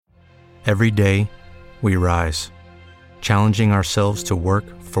Every day, we rise, challenging ourselves to work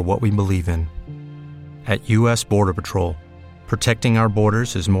for what we believe in. At U.S. Border Patrol, protecting our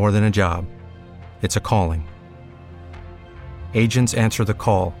borders is more than a job. It's a calling. Agents answer the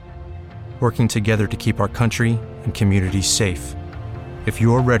call, working together to keep our country and communities safe. If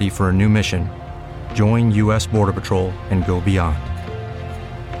you're ready for a new mission, join U.S. Border Patrol and go beyond.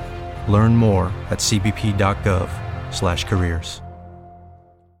 Learn more at cbp.gov/careers.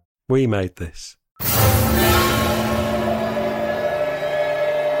 We made this.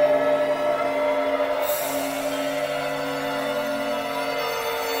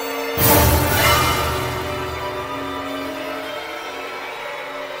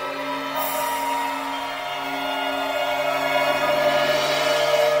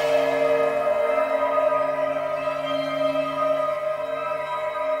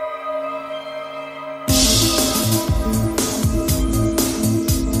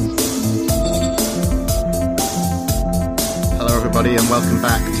 And welcome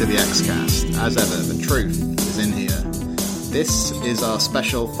back to the Xcast. As ever, the truth is in here. This is our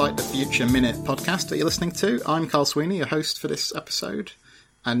special Fight the Future Minute podcast that you're listening to. I'm Carl Sweeney, your host for this episode,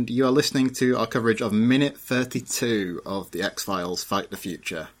 and you are listening to our coverage of minute 32 of the X-Files Fight the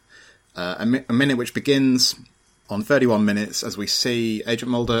Future. A minute which begins on 31 minutes as we see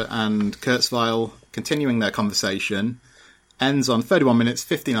Agent Mulder and Kurzweil continuing their conversation, ends on 31 minutes,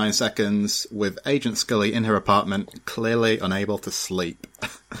 59 seconds, with Agent Scully in her apartment, clearly unable to sleep.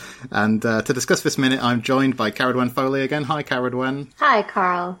 And to discuss this minute, I'm joined by Caradwen Foley again. Hi, Caradwen. Hi,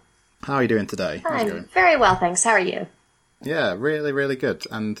 Carl. How are you doing today? I'm very well, thanks. How are you? Yeah, really, really good.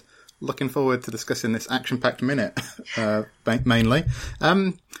 And looking forward to discussing this action-packed minute, mainly.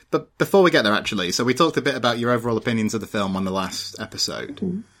 But before we get there, actually, so we talked a bit about your overall opinions of the film on the last episode.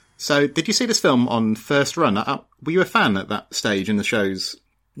 Mm-hmm. So, did you see this film on first run? Were you a fan at that stage in the show's,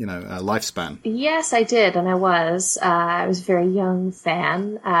 lifespan? Yes, I did, and I was. I was a very young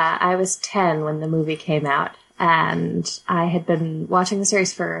fan. I was 10 when the movie came out, and I had been watching the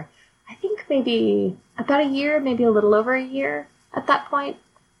series for, I think, maybe about a year, maybe a little over a year at that point.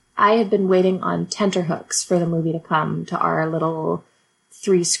 I had been waiting on tenterhooks for the movie to come to our little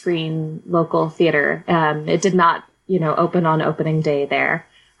 3-screen local theater. It did not, open on opening day there.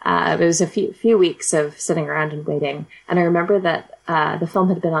 It was a few weeks of sitting around and waiting. And I remember that the film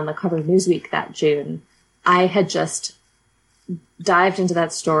had been on the cover of Newsweek that June. I had just dived into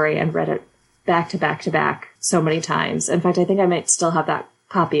that story and read it back to back to back so many times. In fact, I think I might still have that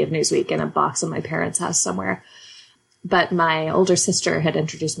copy of Newsweek in a box in my parents' house somewhere. But my older sister had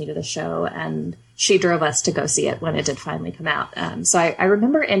introduced me to the show, and she drove us to go see it when it did finally come out. So I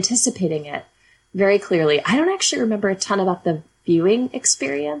remember anticipating it very clearly. I don't actually remember a ton about the viewing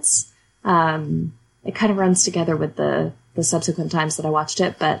experience. It kind of runs together with the subsequent times that I watched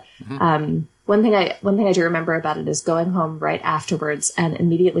it. But one thing I do remember about it is going home right afterwards and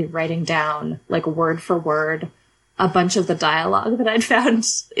immediately writing down, like word for word, a bunch of the dialogue that I'd found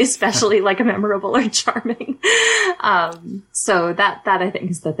especially like memorable or charming. So that I think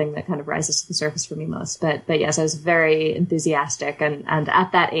is the thing that kind of rises to the surface for me most. But yes, I was very enthusiastic and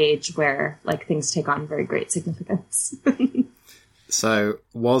at that age where like things take on very great significance. So,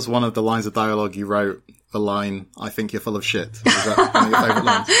 was one of the lines of dialogue you wrote the line, "I think you're full of shit"? Was that one of your favourite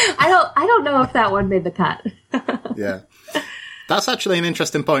lines? I don't know if that one made the cut. Yeah. That's actually an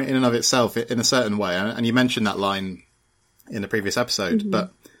interesting point in and of itself, in a certain way. And you mentioned that line in the previous episode. Mm-hmm.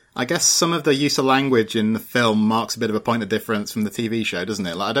 But I guess some of the use of language in the film marks a bit of a point of difference from the TV show, doesn't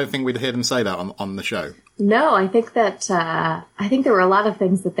it? Like, I don't think we'd hear them say that on the show. No, I think that there were a lot of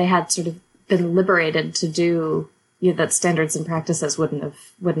things that they had sort of been liberated to do, that standards and practices wouldn't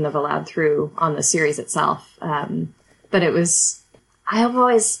have allowed through on the series itself. But it was, I have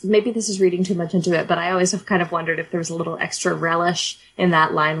always, maybe this is reading too much into it, but I always have kind of wondered if there was a little extra relish in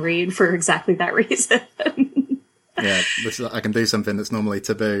that line read for exactly that reason. Yeah, I can do something that's normally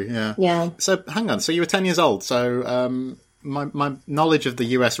taboo. Yeah. Yeah. So hang on. So you were 10 years old. So my knowledge of the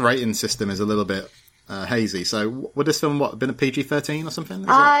US rating system is a little bit hazy. So would this film have been a PG-13 or something? Yeah,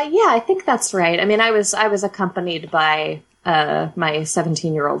 I think that's right. I mean, I was accompanied by my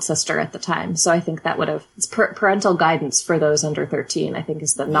 17-year-old sister at the time, so I think that would have parental guidance for those under 13. I think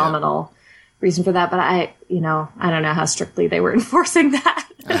is the nominal reason for that. But I don't know how strictly they were enforcing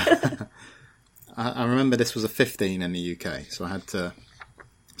that. I remember this was a 15 in the UK, so I had to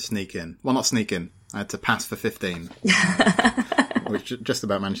sneak in. Well, not sneak in. I had to pass for 15. Which just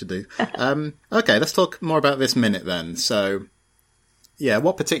about managed to do. Okay, let's talk more about this minute then. So, yeah,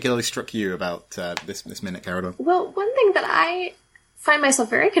 what particularly struck you about this minute, Caradwen? Well, one thing that I find myself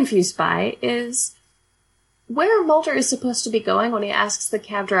very confused by is where Mulder is supposed to be going when he asks the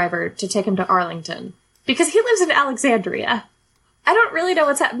cab driver to take him to Arlington. Because he lives in Alexandria. I don't really know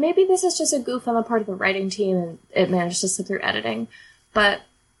what's happening. Maybe this is just a goof on the part of the writing team and it managed to slip through editing. But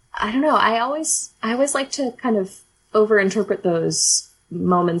I don't know. I always like to kind of overinterpret those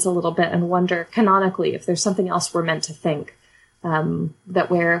moments a little bit and wonder canonically if there's something else we're meant to think, that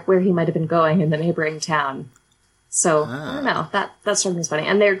where he might have been going in the neighboring town. So I don't know. That struck me as funny.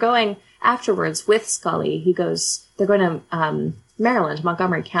 And they're going afterwards with Scully. They're going to Maryland,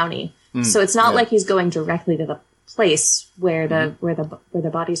 Montgomery County. So it's not like he's going directly to the place where the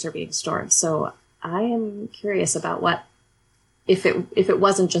bodies are being stored. So I am curious about what, if it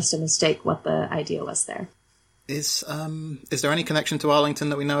wasn't just a mistake, what the idea was there. Is there any connection to Arlington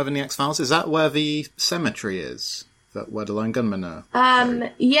that we know of in the X-Files? Is that where the cemetery is? Where the lone gunmen are?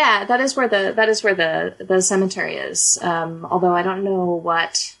 Yeah, that is where the cemetery is. Although I don't know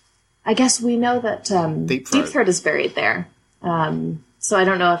what. I guess we know that Deep Throat is buried there. So I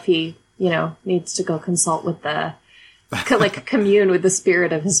don't know if he, needs to go consult with commune with the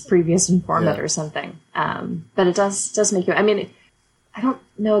spirit of his previous informant or something. But it does make you. I mean, I don't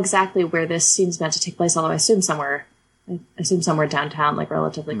know exactly where this scene's meant to take place, although I assume somewhere downtown, like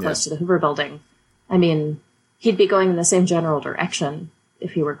relatively close to the Hoover Building. I mean, he'd be going in the same general direction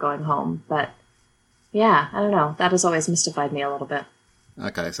if he were going home. But yeah, I don't know. That has always mystified me a little bit.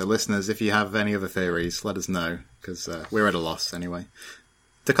 Okay, so listeners, if you have any other theories, let us know, because we're at a loss anyway.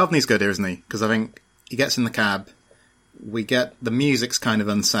 Duchovny's good here, isn't he? Because I think he gets in the cab, we get the music's kind of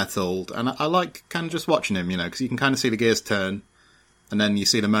unsettled, and I like kind of just watching him, because you can kind of see the gears turn, and then you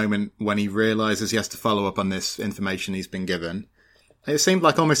see the moment when he realises he has to follow up on this information he's been given. It seemed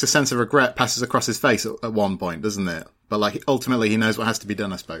like almost a sense of regret passes across his face at one point, doesn't it? But ultimately he knows what has to be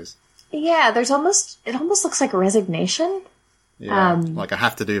done, I suppose. Yeah, it almost looks like resignation. Yeah, I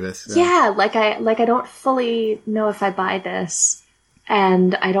have to do this. Yeah, I don't fully know if I buy this,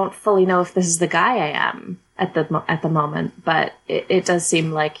 and I don't fully know if this is the guy I am at the moment. But it does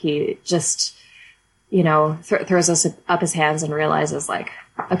seem like he just, throws us up his hands and realizes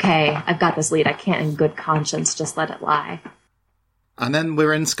okay, I've got this lead. I can't in good conscience just let it lie. And then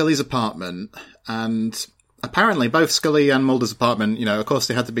we're in Scully's apartment, and apparently both Scully and Mulder's apartment, of course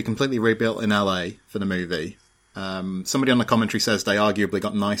they had to be completely rebuilt in LA for the movie. Somebody on the commentary says they arguably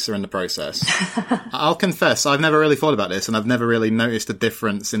got nicer in the process. I'll confess, I've never really thought about this, and I've never really noticed a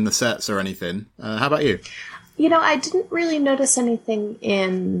difference in the sets or anything. How about you? I didn't really notice anything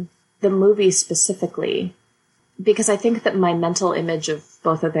in the movie specifically, because I think that my mental image of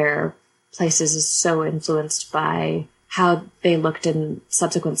both of their places is so influenced by how they looked in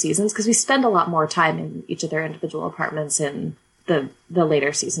subsequent seasons, because we spend a lot more time in each of their individual apartments in the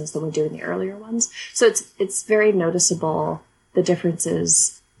later seasons than we do in the earlier ones. So it's very noticeable, the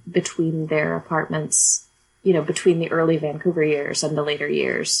differences between their apartments, between the early Vancouver years and the later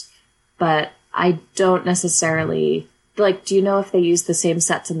years. But I don't necessarily, do you know if they used the same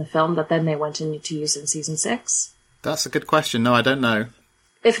sets in the film that then they went in to use in season 6? That's a good question. No, I don't know.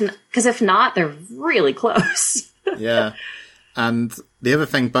 Because if not, they're really close. Yeah. And the other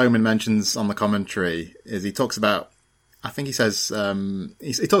thing Bowman mentions on the commentary is he talks about, I think he says,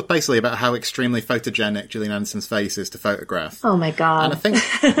 he talks basically about how extremely photogenic Gillian Anderson's face is to photograph. Oh my God. And I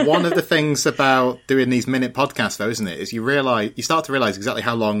think one of the things about doing these minute podcasts though, isn't it, is you start to realise exactly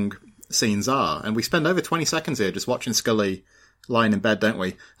how long scenes are. And we spend over 20 seconds here just watching Scully lying in bed, don't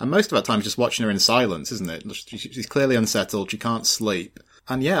we? And most of our time is just watching her in silence, isn't it? She's clearly unsettled, she can't sleep.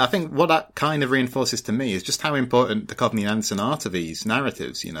 And yeah, I think what that kind of reinforces to me is just how important Duchovny and Anderson are to these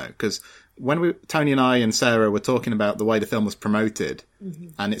narratives, because when Tony and I and Sarah were talking about the way the film was promoted,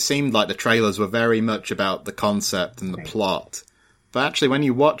 and it seemed like the trailers were very much about the concept and the plot. But actually, when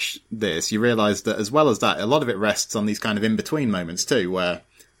you watch this, you realise that as well as that, a lot of it rests on these kind of in-between moments too, where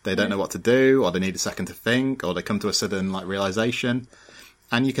they don't know what to do, or they need a second to think, or they come to a sudden realisation.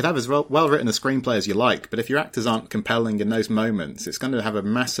 And you could have as well written a screenplay as you like, but if your actors aren't compelling in those moments, it's going to have a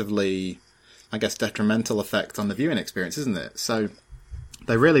massively, I guess, detrimental effect on the viewing experience, isn't it? So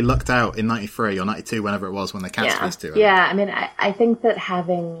they really lucked out in 93 or 92, whenever it was, when they cast these two. Yeah, I mean, I think that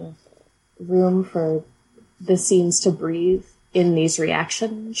having room for the scenes to breathe in these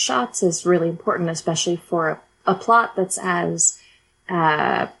reaction shots is really important, especially for a plot that's as,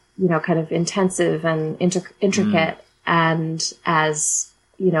 kind of intensive and intricate and as,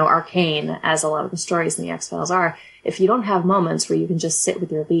 arcane as a lot of the stories in the X-Files are. If you don't have moments where you can just sit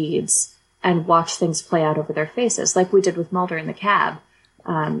with your leads and watch things play out over their faces, like we did with Mulder in the cab,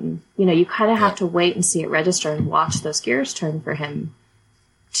 you kind of have to wait and see it register and watch those gears turn for him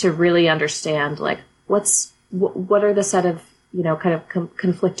to really understand, what are the set of kind of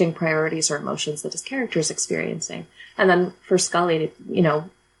conflicting priorities or emotions that his character is experiencing. And then for Scully,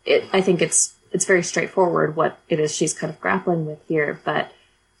 I think it's very straightforward what it is she's kind of grappling with here. But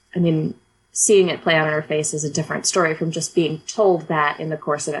I mean, seeing it play out on her face is a different story from just being told that in the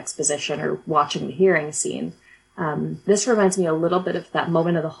course of exposition or watching the hearing scene. This reminds me a little bit of that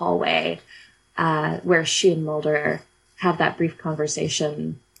moment of the hallway where she and Mulder have that brief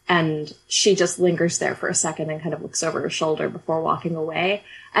conversation, and she just lingers there for a second and kind of looks over her shoulder before walking away.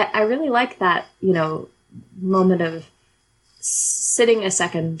 I really like that, moment of sitting a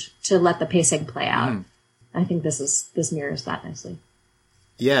second to let the pacing play out. I think this mirrors that nicely.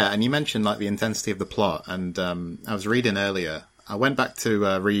 Yeah, and you mentioned like the intensity of the plot, and I was reading earlier. I went back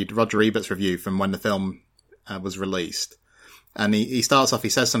to read Roger Ebert's review from when the film was released. And he starts off, he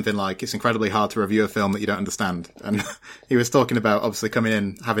says something like, it's incredibly hard to review a film that you don't understand. And he was talking about obviously coming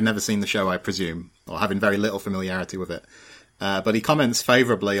in, having never seen the show, I presume, or having very little familiarity with it. But he comments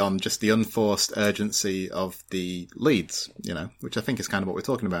favourably on just the unforced urgency of the leads, which I think is kind of what we're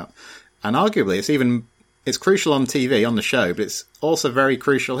talking about. And arguably, it's crucial on TV, on the show, but it's also very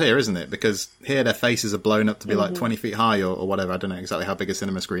crucial here, isn't it? Because here their faces are blown up to be like 20 feet high or whatever. I don't know exactly how big a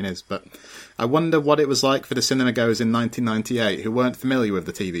cinema screen is, but I wonder what it was like for the cinema goers in 1998 who weren't familiar with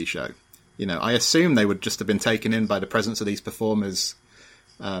the TV show. I assume they would just have been taken in by the presence of these performers,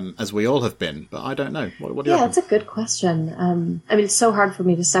 as we all have been, but I don't know. What do you reckon? That's a good question. I mean, it's so hard for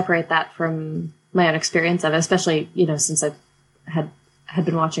me to separate that from my own experience of it, especially, since I had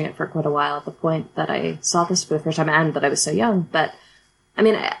been watching it for quite a while at the point that I saw this for the first time and that I was so young. But I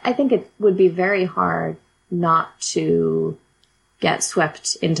mean, I think it would be very hard not to get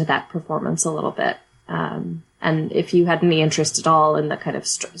swept into that performance a little bit. And if you had any interest at all in the kind of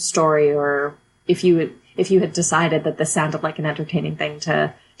story, or if you had decided that this sounded like an entertaining thing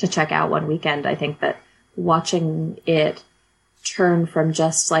to check out one weekend, I think that watching it turn from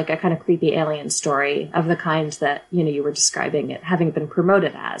just like a kind of creepy alien story of the kind that, you were describing it having been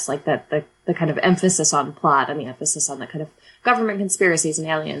promoted as, like that the kind of emphasis on plot and the emphasis on the kind of government conspiracies and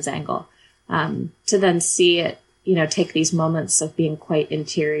aliens angle, to then see it, take these moments of being quite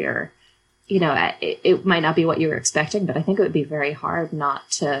interior. It might not be what you were expecting, but I think it would be very hard not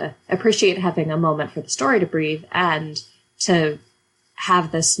to appreciate having a moment for the story to breathe and to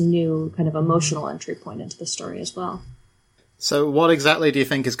have this new kind of emotional entry point into the story as well. So what exactly do you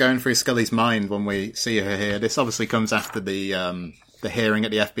think is going through Scully's mind when we see her here? This obviously comes after the hearing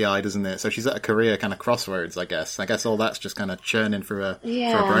at the FBI, doesn't it? So she's at a career kind of crossroads, I guess. I guess all that's just kind of churning through her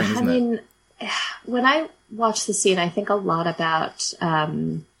brain, isn't it? I mean, when I watch the scene, I think a lot about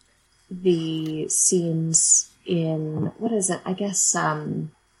the scenes in, what is it? I guess,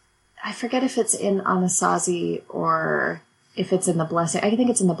 I forget if it's in Anasazi or if it's in The Blessing. I think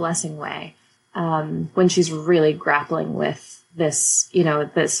it's in The Blessing Way. When she's really grappling with this,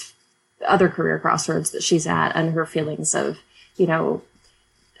 this other career crossroads that she's at, and her feelings of,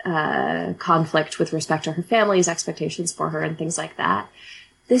 conflict with respect to her family's expectations for her and things like that.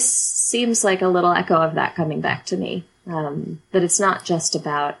 This seems like a little echo of that coming back to me. That it's not just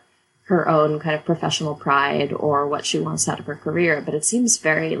about her own kind of professional pride or what she wants out of her career, but it seems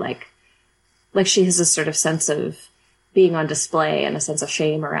very like she has a sort of sense of being on display and a sense of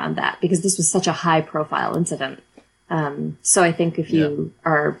shame around that, because this was such a high profile incident. So I think if you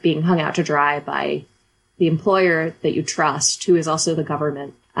are being hung out to dry by the employer that you trust, who is also the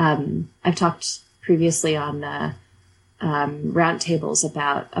government, I've talked previously on roundtables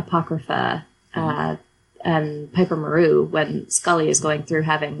about Apocrypha and Piper Maru, when Scully is going through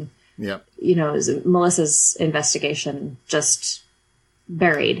having, Melissa's investigation just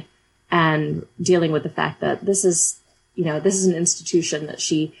buried, and dealing with the fact that this is an institution that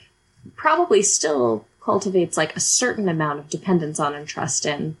she probably still cultivates like a certain amount of dependence on and trust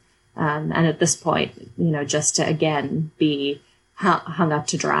in. And at this point, just to again be hung up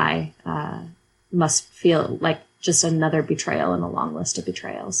to dry, must feel like just another betrayal in a long list of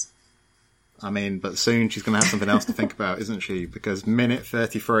betrayals. I mean, but soon she's going to have something else to think about, isn't she? Because minute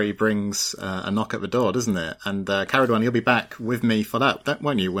 33 brings a knock at the door, doesn't it? And Caradwan, you'll be back with me for that,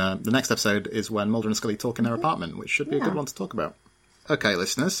 won't you? The next episode is when Mulder and Scully talk in their apartment, which should be a good one to talk about. Okay,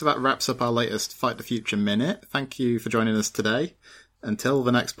 listeners, so that wraps up our latest Fight the Future Minute. Thank you for joining us today. Until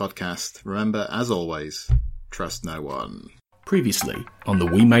the next podcast, remember, as always, trust no one. Previously on the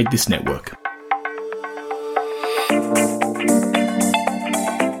We Made This Network.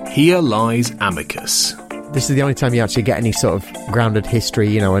 Here lies Amicus. This is the only time you actually get any sort of grounded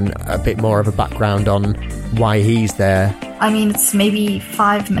history, and a bit more of a background on why he's there. I mean, it's maybe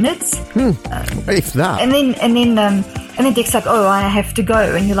 5 minutes. If that. And then Dick's like, "Oh, I have to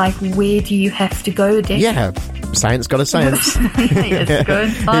go," and you're like, "Where do you have to go, Dick?" Yeah, Science got a science. Yes, go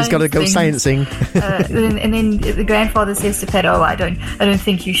and find He's got to go things. sciencing. And then the grandfather says to Pat, "Oh, I don't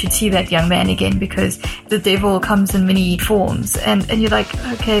think you should see that young man again because the devil comes in many forms." And you're like,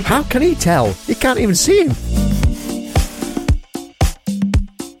 okay. How can he tell? He can't even see him.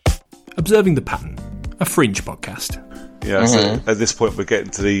 Observing the Pattern, a Fringe podcast. Yeah, so at this point we're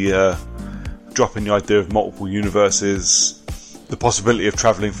getting to the dropping the idea of multiple universes, the possibility of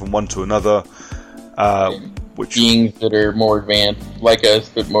travelling from one to another, which beings that are more advanced, like us,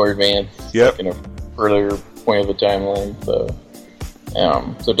 but more advanced, like in a further point of the timeline.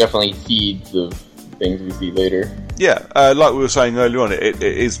 So definitely seeds of things we see later. Yeah, like we were saying earlier on, it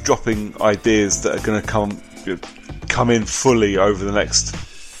is dropping ideas that are going to come in fully over the next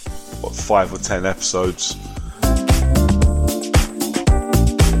 5 or 10 episodes.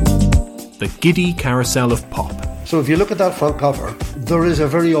 The giddy carousel of pop. So if you look at that front cover, there is a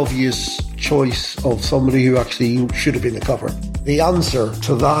very obvious choice of somebody who actually should have been the cover. The answer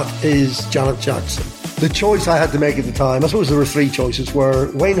to that is Janet Jackson. The choice I had to make at the time, I suppose there were 3 choices,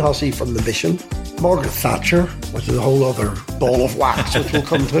 were Wayne Hussey from The Mission, Margaret Thatcher, which is a whole other ball of wax, which we'll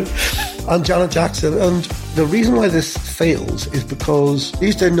come to, and Janet Jackson. And the reason why this fails is because they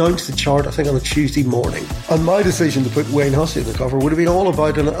used to announce the chart, I think, on a Tuesday morning. And my decision to put Wayne Hussey on the cover would have been all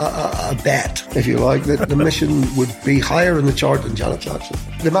about a bet, if you like, that The Mission would be higher in the chart than Janet Jackson.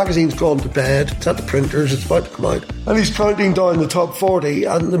 The magazine's gone to bed, it's at the printers, it's about to come out. And he's counting down the top 40,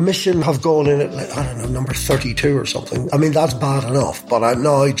 and The Mission have gone in at, I don't know, number 32 or something. I mean, that's bad enough, but I'm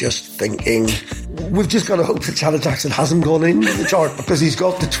now just thinking, we've just got to hope that Janet Jackson hasn't gone into the chart, because he's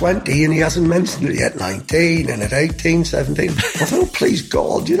got to 20 and he hasn't mentioned it yet. 19 and at 18, 17. Oh, please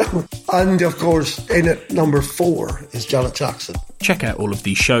God, you know. And of course, in at number 4 is Janet Jackson. Check out all of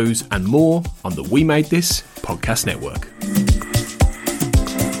these shows and more on the We Made This podcast network.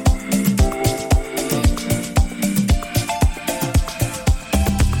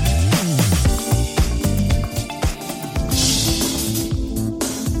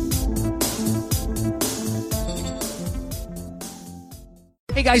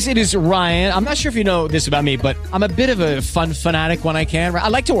 Hey guys, it is Ryan. I'm not sure if you know this about me, but I'm a bit of a fun fanatic when I can. I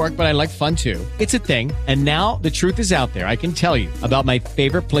like to work, but I like fun too. It's a thing. And now the truth is out there. I can tell you about my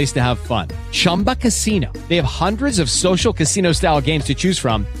favorite place to have fun. Chumba Casino. They have hundreds of social casino style games to choose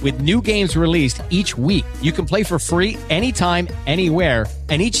from with new games released each week. You can play for free anytime, anywhere.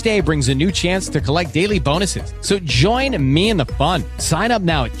 And each day brings a new chance to collect daily bonuses. So join me in the fun. Sign up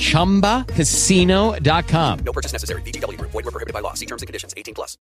now at ChumbaCasino.com. No purchase necessary. VGW Group. Void where prohibited by law. See terms and conditions. 18+.